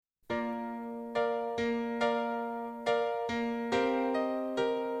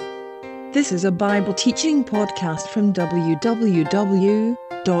This is a Bible teaching podcast from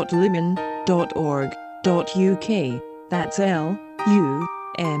www.lumen.org.uk. That's LUMIN.org.uk.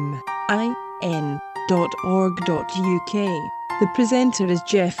 The presenter is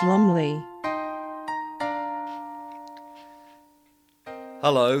Jeff Lumley.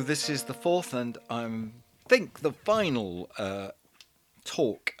 Hello, this is the fourth and I think the final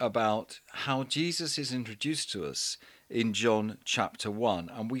talk about how Jesus is introduced to us in John chapter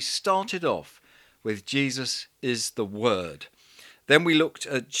 1. And we started off with Jesus is the Word. Then we looked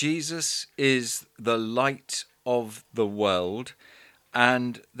at Jesus is the light of the world.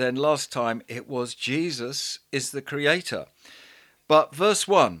 And then last time it was Jesus is the Creator. But verse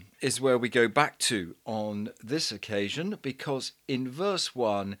 1 is where we go back to on this occasion, because in verse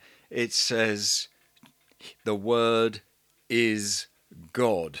 1 it says the Word is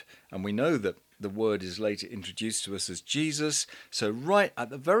God. And we know that the Word is later introduced to us as Jesus. So right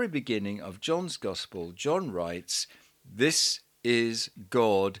at the very beginning of John's Gospel, John writes, "This is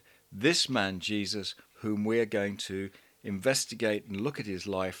God, this man Jesus, whom we are going to investigate and look at his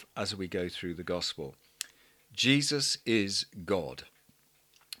life as we go through the Gospel." Jesus is God.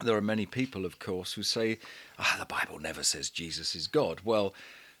 There are many people, of course, who say, the Bible never says Jesus is God. Well,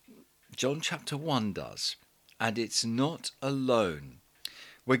 John chapter 1 does, and it's not alone.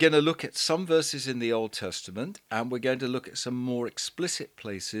 We're going to look at some verses in the Old Testament, and we're going to look at some more explicit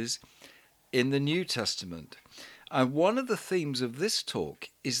places in the New Testament. And one of the themes of this talk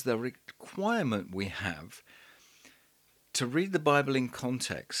is the requirement we have to read the Bible in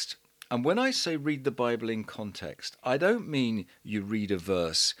context. And when I say read the Bible in context, I don't mean you read a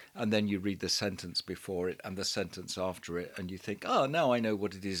verse and then you read the sentence before it and the sentence after it and you think, now I know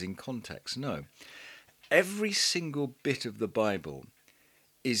what it is in context. No. Every single bit of the Bible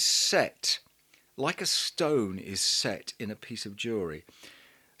is set like a stone is set in a piece of jewelry.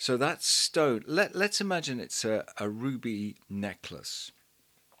 So that stone, let's imagine it's a ruby necklace.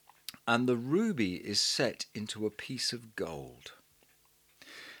 And the ruby is set into a piece of gold.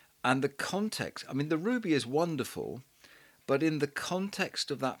 And the context, the ruby is wonderful, but in the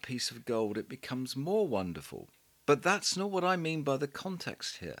context of that piece of gold, it becomes more wonderful. But that's not what I mean by the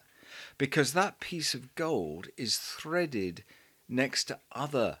context here, because that piece of gold is threaded next to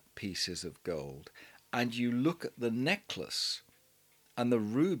other pieces of gold. And you look at the necklace, and the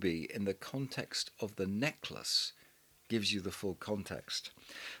ruby in the context of the necklace gives you the full context.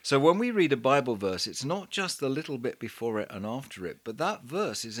 So when we read a Bible verse, it's not just the little bit before it and after it, but that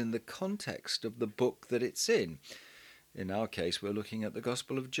verse is in the context of the book that it's in. In our case, we're looking at the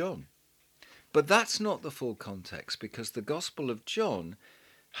Gospel of John. But that's not the full context, because the Gospel of John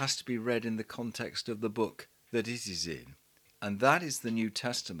has to be read in the context of the book that it is in, and that is the New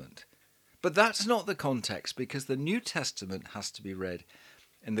Testament. But that's not the context, because the New Testament has to be read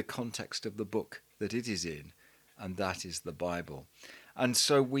in the context of the book that it is in, and that is the Bible. And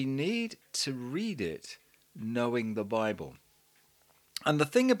so we need to read it knowing the Bible. And the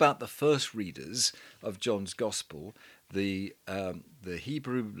thing about the first readers of John's Gospel, the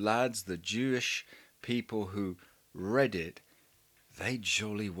Hebrew lads, the Jewish people who read it, they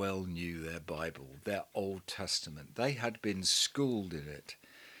jolly well knew their Bible, their Old Testament. They had been schooled in it.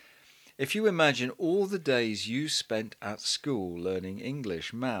 If you imagine all the days you spent at school learning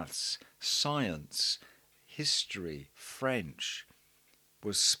English, maths, science, history, French,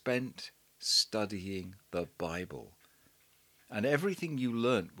 was spent studying the Bible. And everything you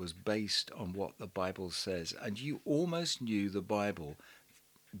learnt was based on what the Bible says. And you almost knew the Bible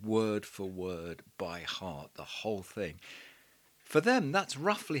word for word by heart, the whole thing. For them, that's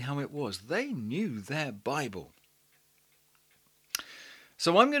roughly how it was. They knew their Bible.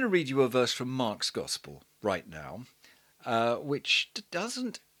 So I'm going to read you a verse from Mark's Gospel right now, which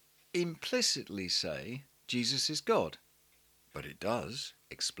doesn't implicitly say Jesus is God, but it does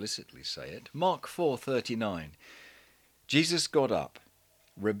explicitly say it. Mark 4:39. Jesus got up,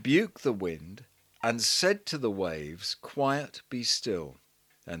 rebuked the wind, and said to the waves, "Quiet, be still."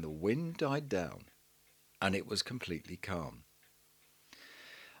 And the wind died down, and it was completely calm.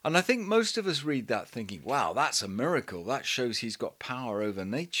 And I think most of us read that thinking, wow, that's a miracle. That shows he's got power over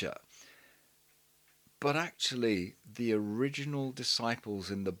nature. But actually, the original disciples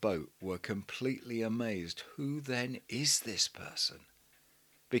in the boat were completely amazed. Who then is this person?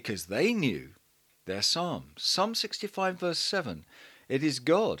 Because they knew their Psalm. Psalm 65 verse 7. It is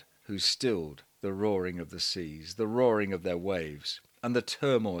God who stilled the roaring of the seas, the roaring of their waves, and the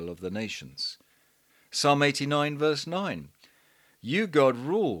turmoil of the nations. Psalm 89 verse 9. You, God,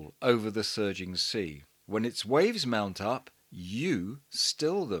 rule over the surging sea. When its waves mount up, you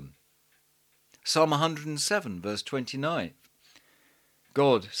still them. Psalm 107 verse 29.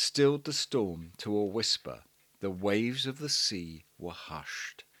 God stilled the storm to a whisper. The waves of the sea were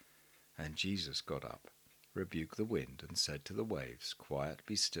hushed. And Jesus got up, rebuked the wind, and said to the waves, "Quiet,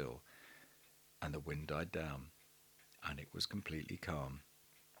 be still." And the wind died down, and it was completely calm.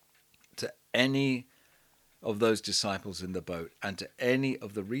 To any of those disciples in the boat, and to any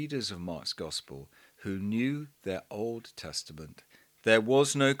of the readers of Mark's Gospel who knew their Old Testament, there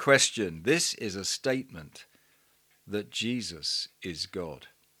was no question. This is a statement that Jesus is God.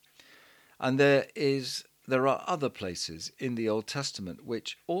 And there are other places in the Old Testament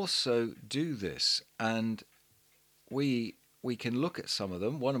which also do this, and we can look at some of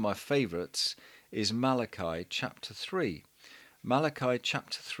them. One of my favourites is Malachi chapter 3. Malachi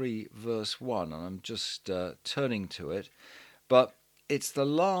chapter 3 verse 1, and I'm just turning to it, but it's the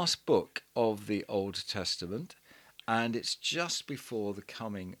last book of the Old Testament, and it's just before the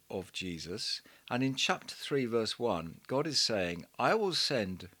coming of Jesus. And in chapter 3 verse 1, God is saying, "I will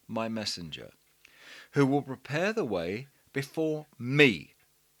send my messenger, who will prepare the way before me.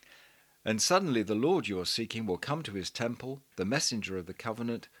 And suddenly the Lord you are seeking will come to his temple. The messenger of the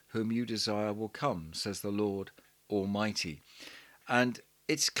covenant whom you desire will come, says the Lord Almighty." And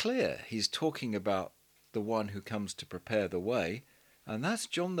it's clear he's talking about the one who comes to prepare the way, and that's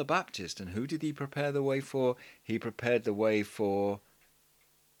John the Baptist. And who did he prepare the way for? He prepared the way for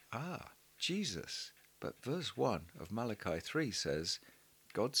Jesus. But verse 1 of Malachi 3 says,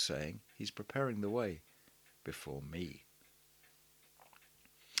 God's saying he's preparing the way before me.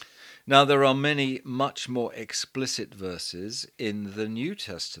 Now, there are many much more explicit verses in the New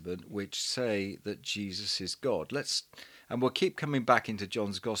Testament which say that Jesus is God. And we'll keep coming back into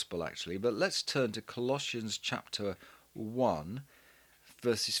John's Gospel actually, but let's turn to Colossians chapter 1,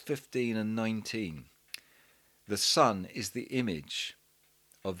 verses 15 and 19. The Son is the image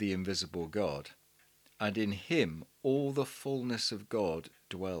of the invisible God, and in him all the fullness of God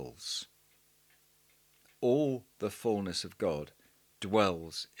dwells. All the fullness of God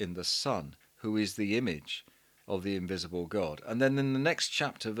dwells in the Son, who is the image of the invisible God. And then in the next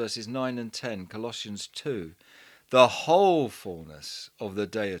chapter, verses 9 and 10, Colossians 2, the whole fullness of the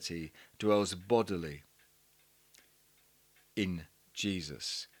deity dwells bodily in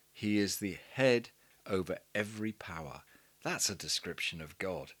Jesus. He is the head over every power. That's a description of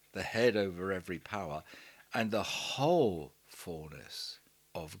God, the head over every power. And the whole fullness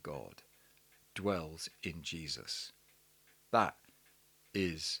of God dwells in Jesus. That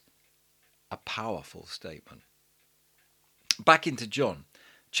is a powerful statement. Back into John,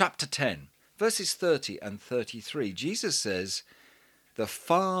 chapter 10, verses 30 and 33. Jesus says, "The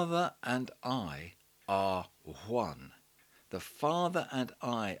Father and I are one." The Father and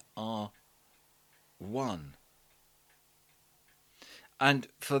I are one. And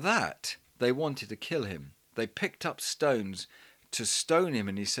for that, they wanted to kill him. They picked up stones to stone him,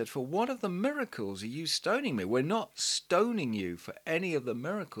 and he said, "For what of the miracles are you stoning me? We're not stoning you for any of the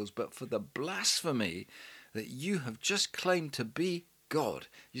miracles, but for the blasphemy that you have just claimed to be God."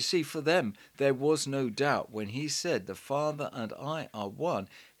 You see, for them, there was no doubt. When he said, "The Father and I are one,"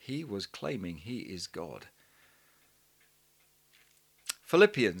 he was claiming he is God.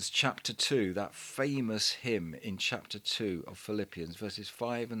 Philippians chapter 2, that famous hymn in chapter 2 of Philippians, verses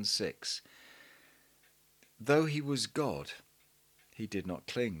 5 and 6. Though he was God, he did not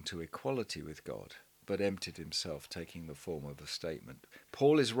cling to equality with God, but emptied himself, taking the form of a statement.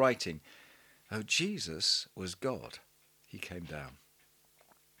 Paul is writing, "Oh, Jesus was God. He came down."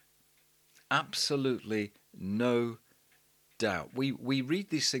 Absolutely no doubt. We read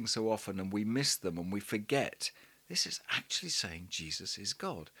these things so often and we miss them and we forget. This is actually saying Jesus is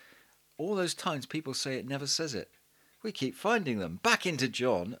God. All those times people say it never says it. We keep finding them. Back into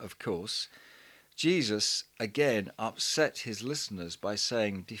John, of course. Jesus again upset his listeners by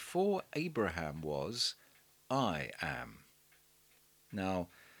saying, "Before Abraham was, I am." Now,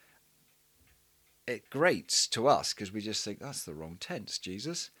 it grates to us because we just think that's the wrong tense,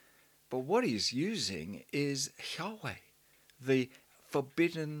 Jesus. But what he's using is Yahweh, the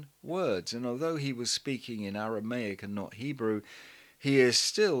forbidden words. And although he was speaking in Aramaic and not Hebrew, he is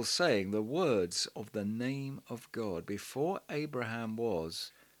still saying the words of the name of God. Before Abraham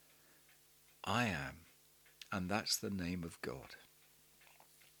was, I am. And that's the name of God.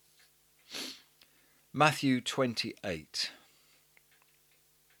 Matthew 28.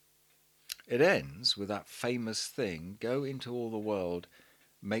 It ends with that famous thing, "Go into all the world,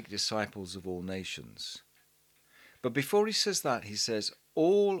 make disciples of all nations." But before he says that, he says,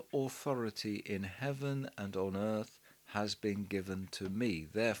 "All authority in heaven and on earth has been given to me.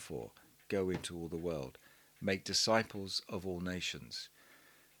 Therefore, go into all the world, make disciples of all nations."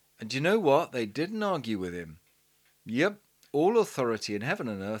 And you know what? They didn't argue with him. Yep, All authority in heaven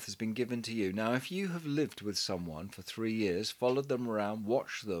and earth has been given to you. Now, if you have lived with someone for 3 years, followed them around,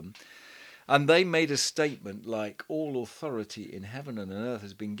 watched them, and they made a statement like, all authority in heaven and on earth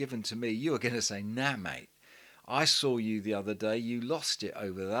has been given to me, you are going to say, nah, mate, I saw you the other day. You lost it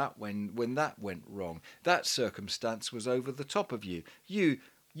over that when that went wrong. That circumstance was over the top of you. You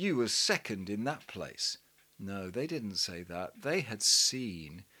were second in that place. No, they didn't say that. They had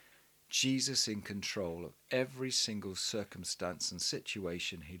seen Jesus in control of every single circumstance and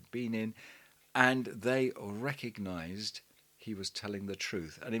situation he'd been in, and they recognized he was telling the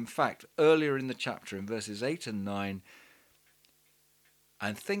truth. And in fact, earlier in the chapter, in verses 8 and 9,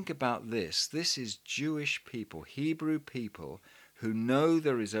 and think about this is Jewish people, Hebrew people, who know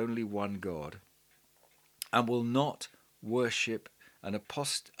there is only one God and will not worship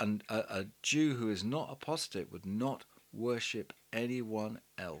a Jew who is not apostate would not worship anyone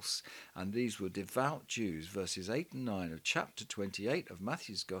else. And these were devout Jews, verses 8 and 9 of chapter 28 of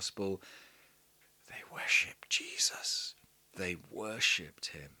Matthew's Gospel. They worship Jesus. They worshipped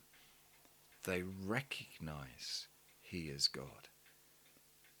him. They recognize he is God.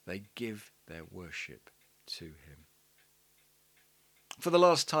 They give their worship to him. For the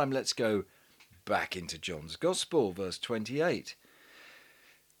last time, let's go back into John's Gospel, verse 28.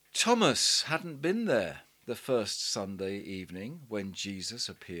 Thomas hadn't been there the first Sunday evening when Jesus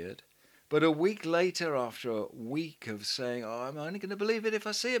appeared, but a week later, after a week of saying, I'm only going to believe it if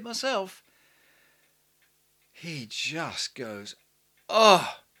I see it myself, he just goes,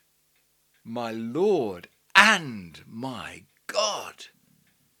 oh, my Lord and my God.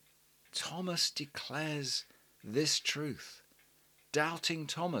 Thomas declares this truth. Doubting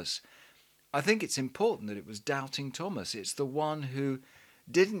Thomas. I think it's important that it was doubting Thomas. It's the one who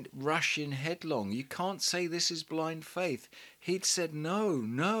didn't rush in headlong. You can't say this is blind faith. He'd said, no,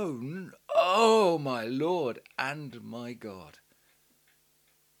 oh, my Lord and my God.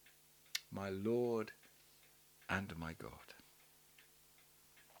 My Lord and my God.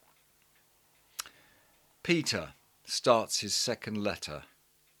 Peter starts his second letter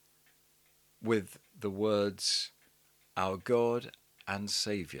with the words, our God and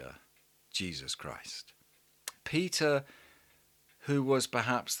Saviour, Jesus Christ. Peter, who was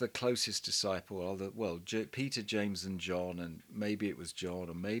perhaps the closest disciple, Peter, James and John, and maybe it was John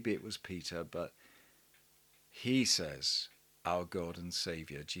or maybe it was Peter, but he says, our God and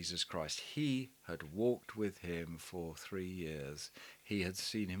Saviour, Jesus Christ. He had walked with him for 3 years. He had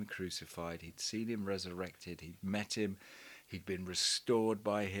seen him crucified. He'd seen him resurrected. He'd met him. He'd been restored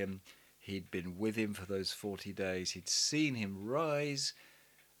by him. He'd been with him for those 40 days. He'd seen him rise.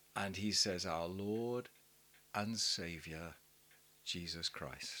 And he says, our Lord and Saviour, Jesus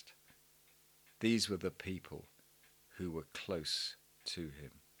Christ. These were the people who were close to him.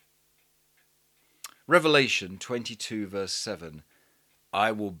 Revelation 22 verse 7,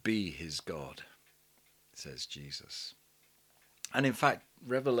 I will be his God, says Jesus. And in fact,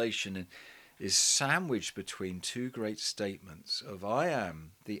 Revelation is sandwiched between two great statements of I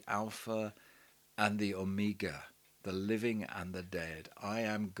am the Alpha and the Omega, the living and the dead. I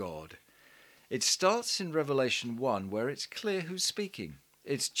am God. It starts in Revelation 1 where it's clear who's speaking.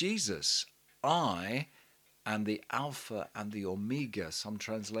 It's Jesus. I am the Alpha and the Omega. Some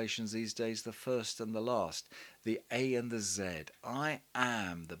translations these days, the first and the last. The A and the Z. I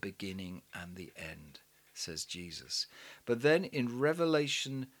am the beginning and the end, says Jesus. But then in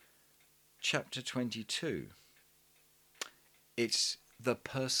Revelation chapter 22, it's the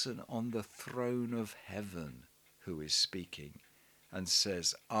person on the throne of heaven who is speaking and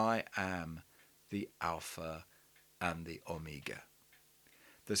says, I am the Alpha and the Omega.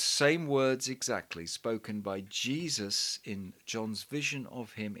 The same words exactly spoken by Jesus in John's vision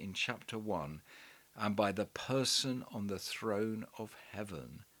of him in chapter 1 and by the person on the throne of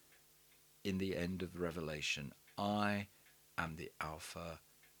heaven in the end of Revelation. I am the Alpha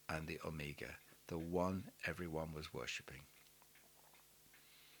and the Omega, the one everyone was worshipping.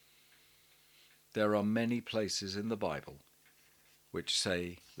 There are many places in the Bible which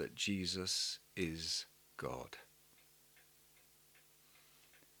say that Jesus is God.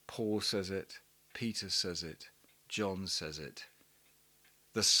 Paul says it, Peter says it, John says it.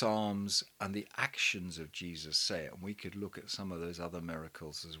 The Psalms and the actions of Jesus say it, and we could look at some of those other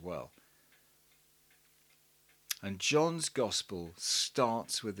miracles as well. And John's Gospel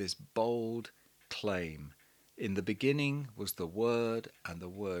starts with this bold claim. In the beginning was the Word, and the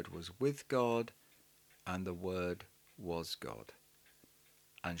Word was with God, and the Word was God.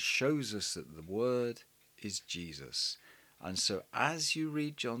 And shows us that the Word is Jesus. And so as you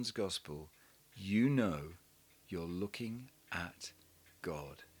read John's Gospel, you know you're looking at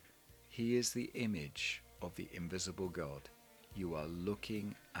God. He is the image of the invisible God. you are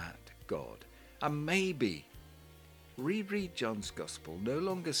looking at God. And maybe reread John's Gospel, no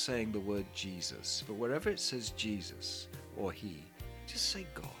longer saying the word Jesus, but wherever it says Jesus or he, just say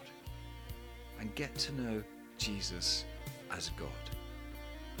God and get to know Jesus as God.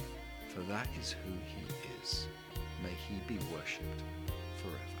 For that is who he is. May he be worshipped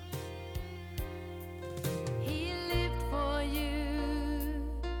forever. He lived for you.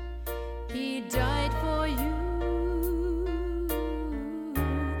 He died for you.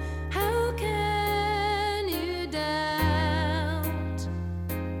 How can you doubt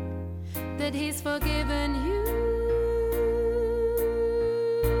that he's forgiven you?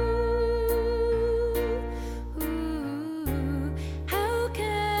 How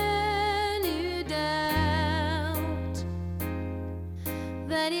can you doubt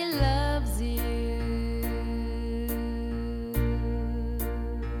that he loves you?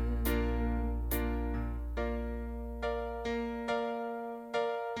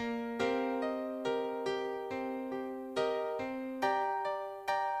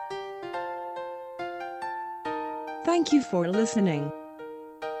 Thank you for listening.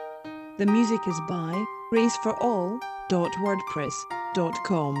 The music is by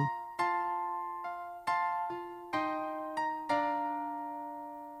graceforall.wordpress.com.